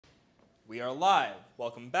We are live.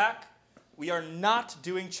 Welcome back. We are not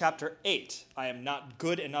doing chapter 8. I am not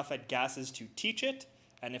good enough at gases to teach it,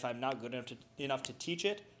 and if I'm not good enough to teach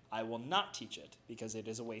it, I will not teach it because it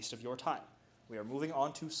is a waste of your time. We are moving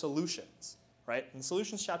on to solutions, right? And the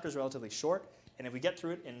solutions chapter is relatively short, and if we get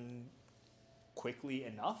through it in quickly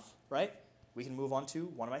enough, right, we can move on to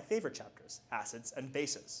one of my favorite chapters, acids and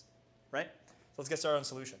bases, right? So let's get started on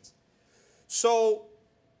solutions. So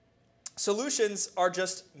solutions are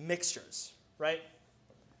just mixtures, right?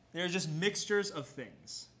 They're just mixtures of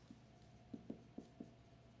things.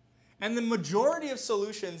 And the majority of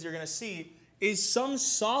solutions you're going to see is some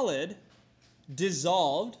solid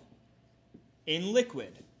dissolved in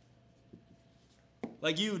liquid.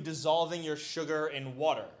 Like you dissolving your sugar in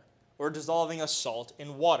water, or dissolving a salt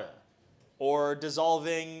in water, or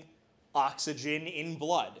dissolving oxygen in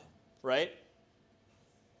blood, right?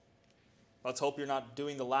 Let's hope you're not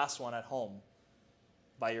doing the last one at home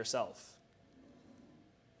by yourself.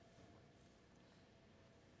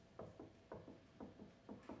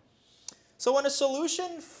 So when a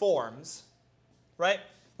solution forms, right,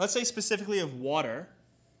 let's say specifically of water,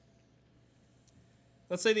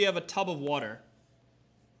 let's say that you have a tub of water,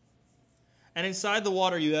 and inside the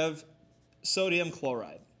water you have sodium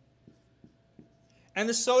chloride. And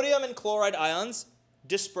the sodium and chloride ions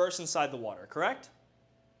disperse inside the water, correct?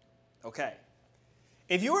 Okay.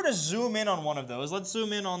 If you were to zoom in on one of those, let's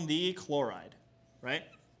zoom in on the chloride, right?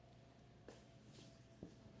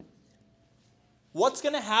 What's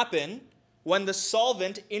going to happen when the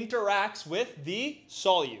solvent interacts with the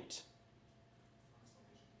solute?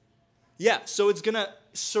 Yeah, so it's going to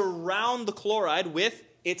surround the chloride with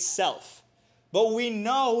itself. But we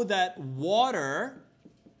know that water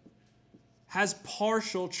has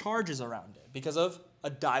partial charges around it because of a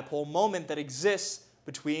dipole moment that exists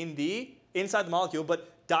between inside the molecule,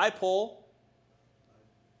 but dipole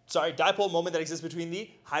moment that exists between the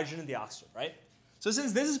hydrogen and the oxygen, right? So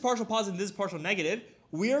since this is partial positive and this is partial negative,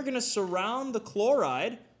 we are going to surround the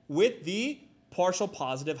chloride with the partial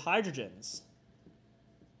positive hydrogens.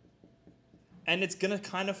 And it's going to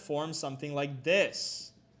kind of form something like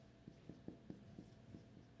this.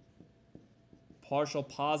 Partial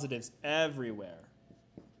positives everywhere.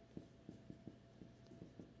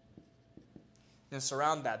 And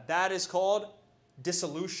surround that. That is called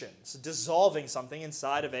dissolution. So dissolving something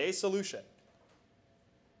inside of a solution.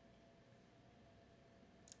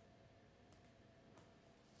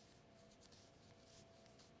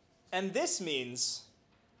 And this means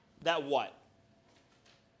that what?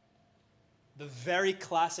 The very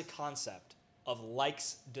classic concept of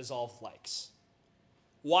likes dissolve likes.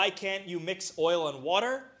 Why can't you mix oil and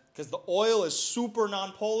water? Because the oil is super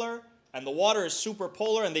nonpolar and the water is super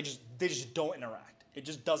polar, and they just don't interact. It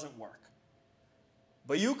just doesn't work.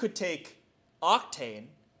 But you could take octane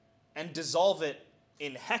and dissolve it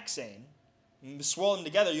in hexane, and swirl them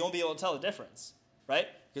together, you won't be able to tell the difference, right?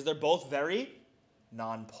 Because they're both very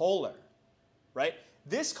nonpolar, right?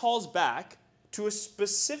 This calls back to a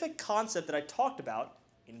specific concept that I talked about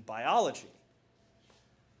in biology.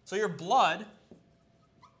 So your blood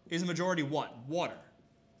is a majority what? Water,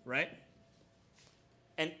 right?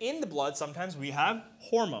 And in the blood, sometimes we have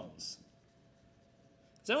hormones.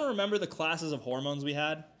 Does anyone remember the classes of hormones we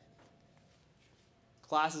had?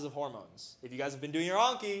 Classes of hormones. If you guys have been doing your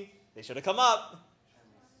Anki, they should have come up.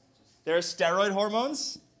 There are steroid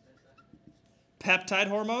hormones, peptide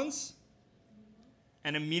hormones,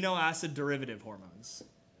 and amino acid derivative hormones.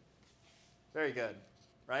 Very good,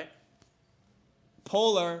 right?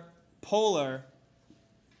 Polar, polar,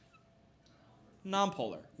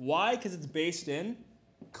 nonpolar. Why? Because it's based in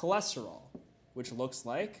cholesterol, which looks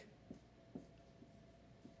like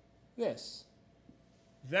this.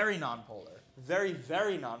 Very nonpolar. Very,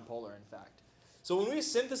 very nonpolar, in fact. So when we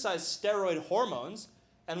synthesize steroid hormones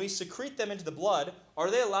and we secrete them into the blood, are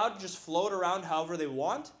they allowed to just float around however they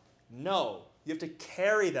want? No. You have to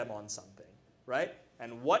carry them on something, right?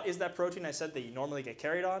 And what is that protein I said that you normally get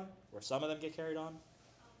carried on, or some of them get carried on?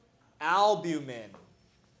 Albumin.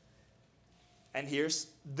 And here's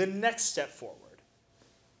the next step forward.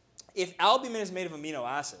 If albumin is made of amino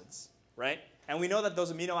acids, right, and we know that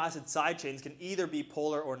those amino acid side chains can either be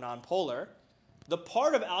polar or nonpolar, the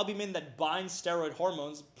part of albumin that binds steroid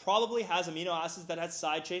hormones probably has amino acids that have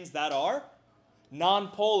side chains that are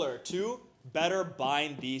nonpolar to better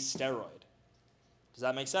bind the steroid. Does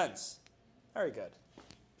that make sense? Very good.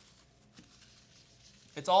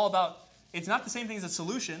 It's all about, it's not the same thing as a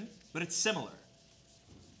solution, but it's similar.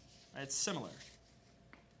 It's similar.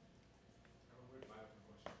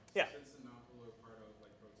 Yeah. Since the nonpolar part of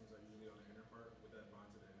proteins are usually on the inner part, would that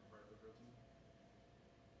bond to the inner part of the protein?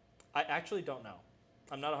 I actually don't know.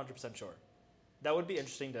 I'm not 100% sure. That would be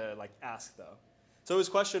interesting to like ask though. So his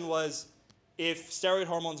question was, if steroid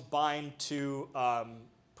hormones bind to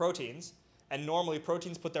proteins, and normally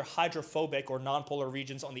proteins put their hydrophobic or nonpolar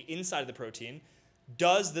regions on the inside of the protein,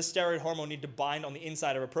 does the steroid hormone need to bind on the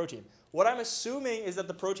inside of a protein? What I'm assuming is that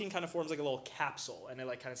the protein kind of forms like a little capsule and it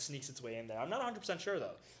like kind of sneaks its way in there. I'm not 100% sure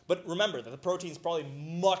though. But remember that the protein is probably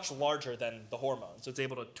much larger than the hormone, so it's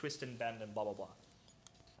able to twist and bend and blah, blah, blah.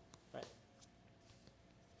 Right?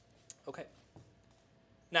 Okay.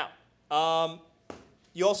 Now,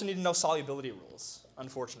 you also need to know solubility rules,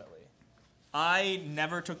 unfortunately. I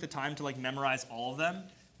never took the time to like memorize all of them,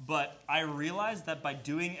 but I realized that by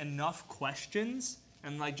doing enough questions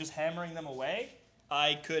and like just hammering them away,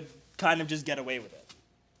 I could kind of just get away with it.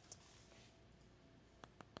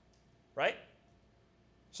 Right?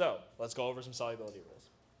 So, let's go over some solubility rules.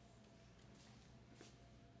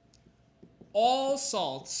 All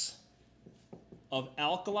salts of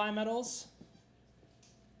alkali metals,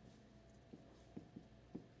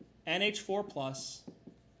 NH4+,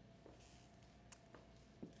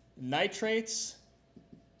 nitrates,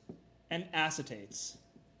 and acetates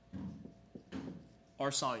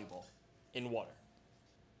are soluble in water.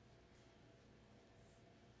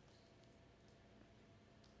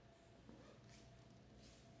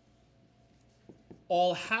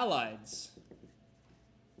 All halides,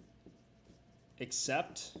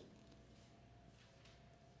 except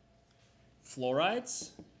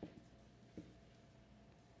fluorides,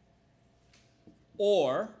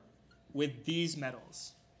 or with these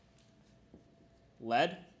metals: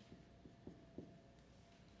 lead,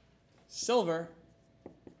 silver,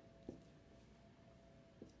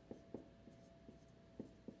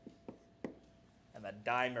 and that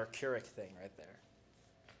dimercuric thing right there.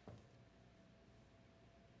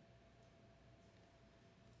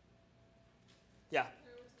 Yeah.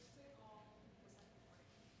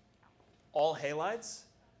 All halides?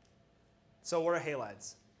 So what are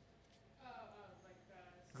halides?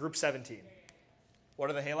 Group 17. What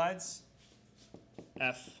are the halides?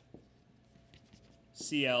 F,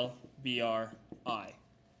 Cl, Br, I.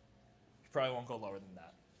 You probably won't go lower than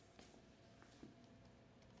that.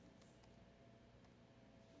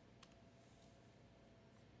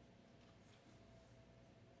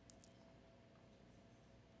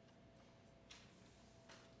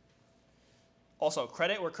 Also,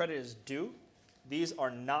 credit where credit is due. These are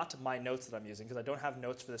not my notes that I'm using because I don't have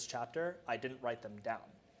notes for this chapter. I didn't write them down.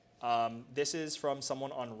 This is from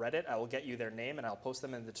someone on Reddit. I will get you their name and I'll post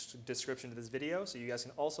them in the description of this video so you guys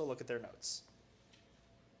can also look at their notes.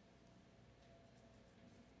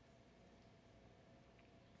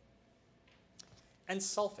 And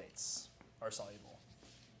sulfates are soluble.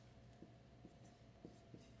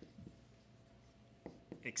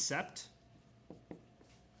 Except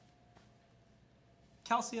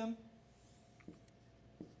calcium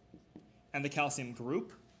and the calcium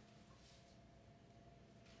group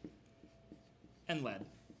and lead.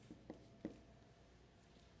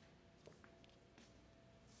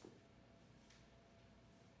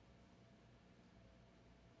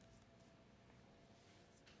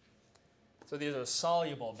 So these are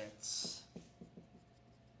soluble bits.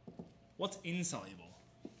 What's insoluble?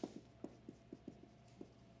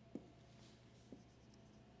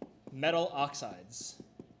 Metal oxides.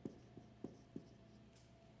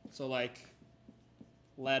 So like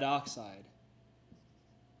lead oxide,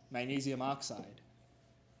 magnesium oxide.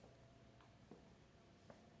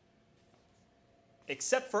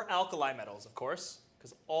 Except for alkali metals, of course,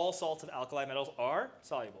 because all salts of alkali metals are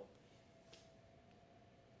soluble.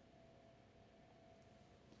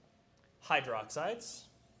 Hydroxides.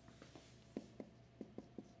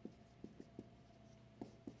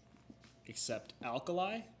 Except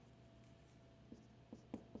alkali.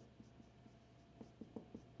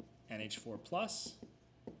 NH4+,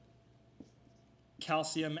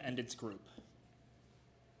 calcium and its group.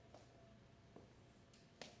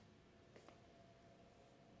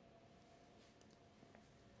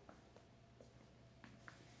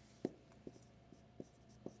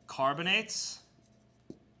 Carbonates,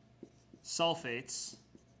 sulfates,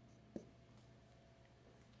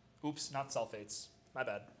 oops, not sulfates, my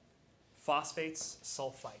bad. Phosphates,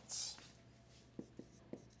 sulfites.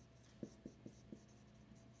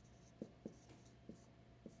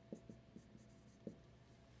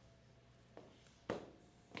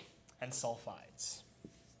 And sulfides.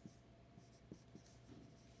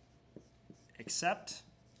 Except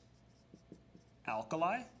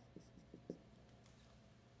alkali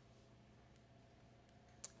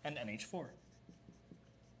and NH4.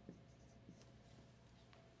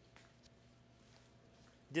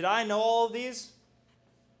 Did I know all of these?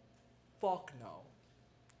 Fuck no.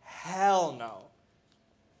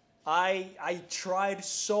 I tried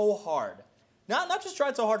so hard. Not just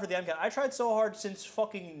tried so hard for the MCAT. I tried so hard since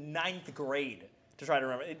fucking 9th grade to try to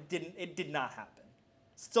remember. It did not happen.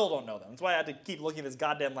 Still don't know them. That's why I had to keep looking at this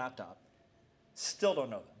goddamn laptop. Still don't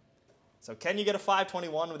know them. So can you get a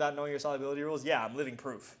 521 without knowing your solubility rules? Yeah, I'm living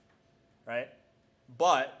proof, right?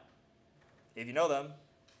 But if you know them,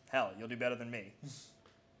 hell, you'll do better than me.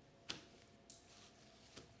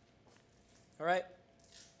 All right?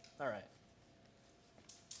 All right.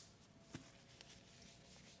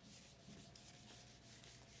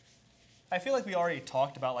 I feel like we already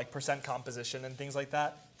talked about like percent composition and things like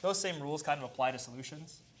that. Those same rules kind of apply to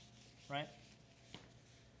solutions, right?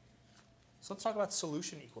 So let's talk about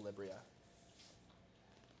solution equilibria.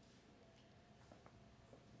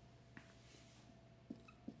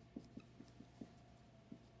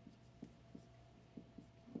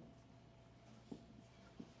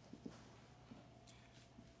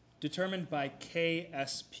 Determined by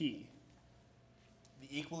KSP,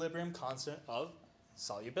 the equilibrium constant of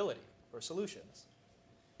solubility, or solutions,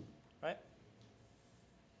 right?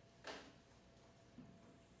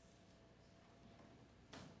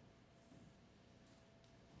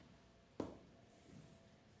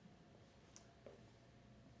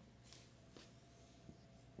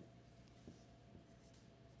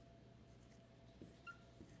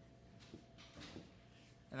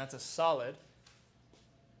 And that's a solid.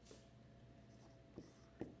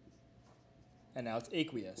 And now it's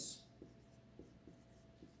aqueous.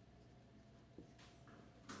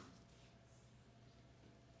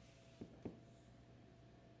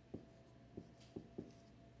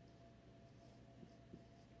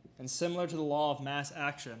 And similar to the law of mass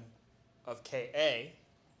action of Ka,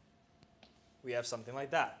 we have something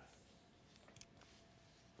like that.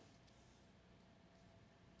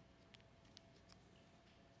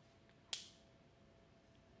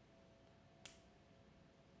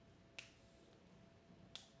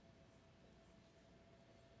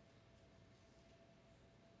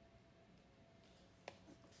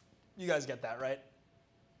 You guys get that, right?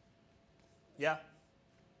 Yeah?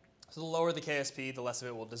 So the lower the KSP, the less of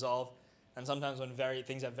it will dissolve. And sometimes when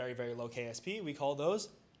things have very, very low KSP, we call those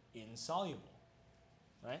insoluble,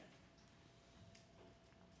 right?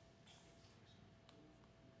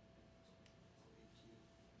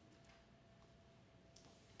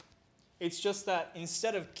 It's just that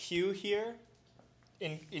instead of Q here,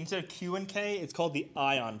 instead of Q and K, it's called the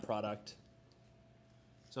ion product.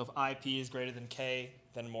 So if IP is greater than K,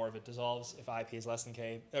 then more of it dissolves. If IP is less than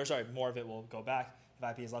K, more of it will go back. If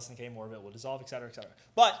IP is less than K, more of it will dissolve, et cetera, et cetera.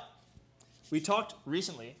 But we talked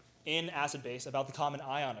recently in acid-base about the common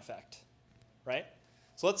ion effect, right?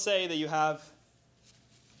 So let's say that you have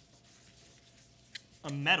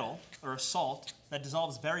a metal or a salt that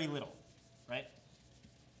dissolves very little, right?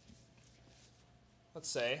 Let's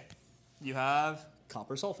say you have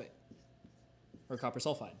copper sulfate or copper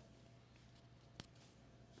sulfide.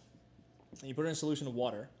 And you put it in a solution of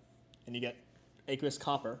water, and you get aqueous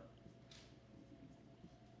copper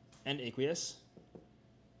and aqueous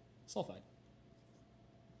sulfide.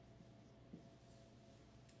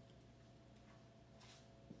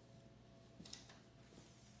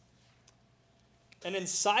 And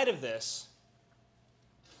inside of this,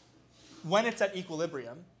 when it's at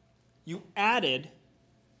equilibrium, you added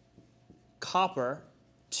copper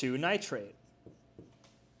to nitrate.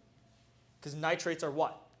 Because nitrates are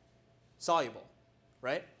what? Soluble,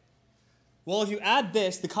 right? Well, if you add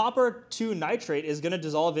this, the copper to nitrate is going to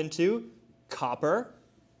dissolve into copper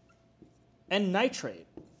and nitrate.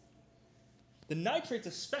 The nitrate's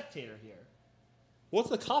a spectator here.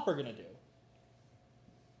 What's the copper going to do?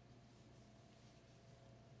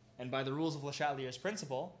 And by the rules of Le Chatelier's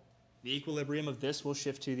principle, the equilibrium of this will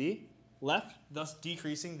shift to the left, thus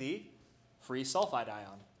decreasing the free sulfide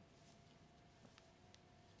ion.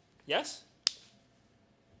 Yes?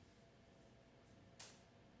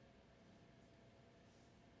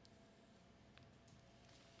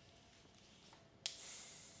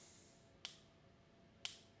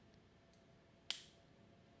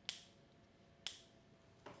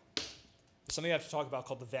 Something I have to talk about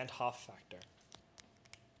called the Van Hoff factor.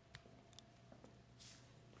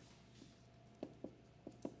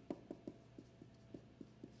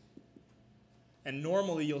 And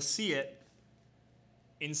normally you'll see it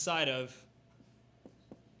inside of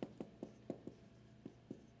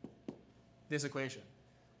this equation,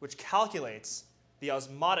 which calculates the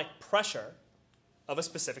osmotic pressure of a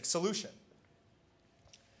specific solution.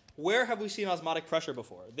 Where have we seen osmotic pressure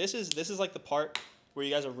before? This is like the part where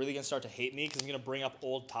you guys are really going to start to hate me because I'm going to bring up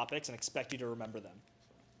old topics and expect you to remember them.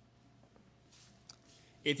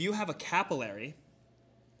 If you have a capillary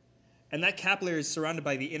and that capillary is surrounded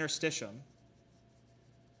by the interstitium,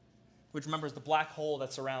 which remember is the black hole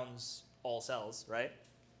that surrounds all cells, right?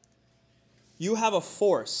 You have a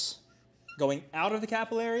force going out of the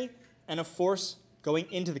capillary and a force going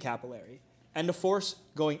into the capillary, and a force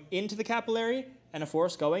going into the capillary and a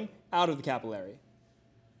force going out of the capillary,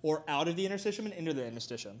 or out of the interstitium and into the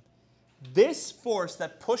interstitium. This force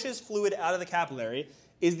that pushes fluid out of the capillary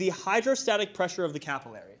is the hydrostatic pressure of the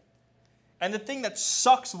capillary. And the thing that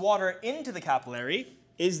sucks water into the capillary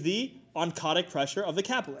is the oncotic pressure of the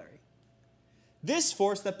capillary. This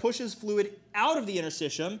force that pushes fluid out of the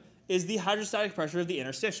interstitium is the hydrostatic pressure of the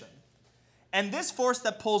interstitium. And this force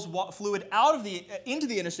that pulls fluid out of into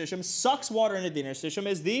the interstitium, sucks water into the interstitium,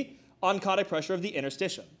 is the oncotic pressure of the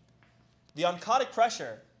interstitium. The oncotic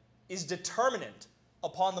pressure is determinant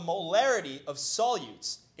upon the molarity of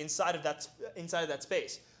solutes inside of that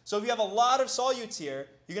space. So if you have a lot of solutes here,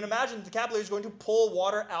 you can imagine that the capillary is going to pull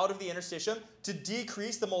water out of the interstitium to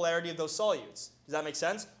decrease the molarity of those solutes. Does that make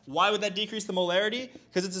sense? Why would that decrease the molarity?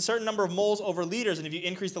 Because it's a certain number of moles over liters, and if you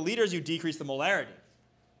increase the liters, you decrease the molarity.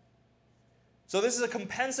 So this is a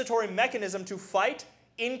compensatory mechanism to fight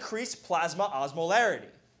increased plasma osmolarity,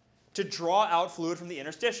 to draw out fluid from the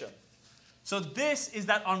interstitium. So this is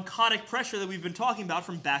that oncotic pressure that we've been talking about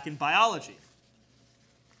from back in biology.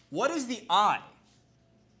 What is the I?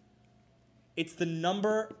 It's the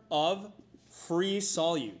number of free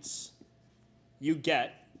solutes you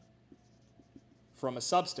get from a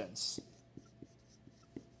substance.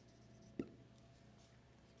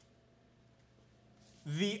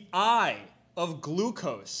 The I of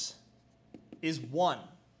glucose is 1.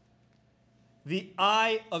 The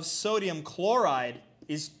I of sodium chloride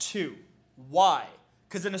is 2. Why?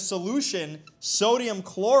 Because in a solution, sodium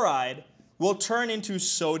chloride will turn into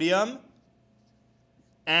sodium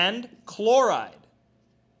and chloride.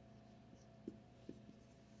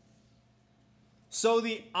 So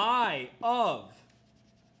the I of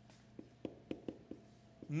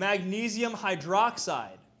magnesium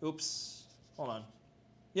hydroxide, oops, hold on.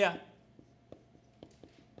 Yeah.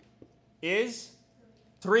 Is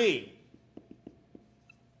 3.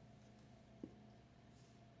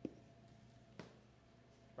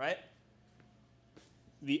 Right?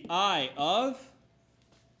 The I of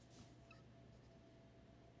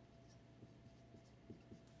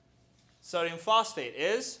sodium phosphate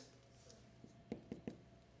is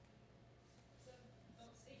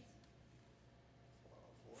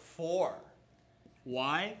 4.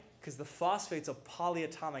 Why? Because the phosphate's a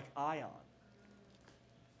polyatomic ion.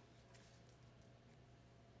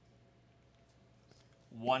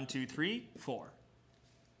 One, two, three, 4.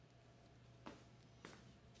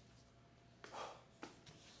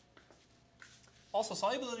 Also,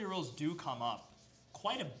 solubility rules do come up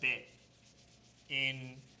quite a bit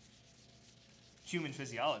in human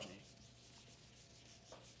physiology.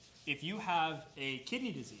 If you have a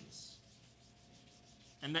kidney disease,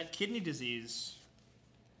 and that kidney disease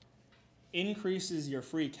increases your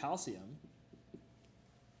free calcium,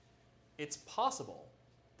 it's possible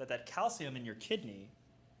that that calcium in your kidney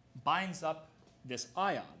binds up this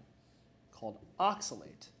ion called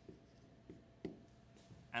oxalate.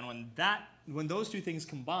 And when those two things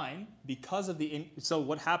combine, because of so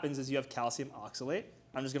what happens is you have calcium oxalate.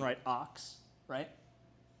 I'm just going to write ox, right?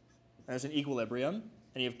 And there's an equilibrium,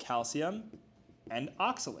 and you have calcium and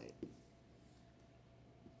oxalate.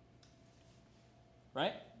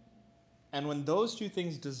 Right? And when those two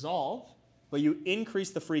things dissolve, but you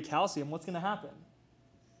increase the free calcium, what's going to happen?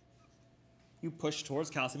 You push towards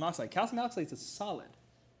calcium oxalate. Calcium oxalate is a solid.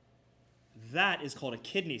 That is called a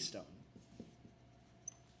kidney stone.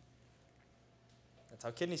 That's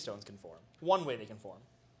how kidney stones can form. One way they can form.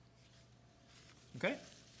 Okay?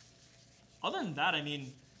 Other than that, I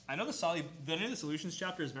mean, I know the solutions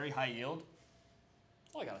chapter is very high yield.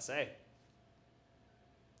 That's all I got to say.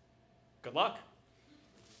 Good luck.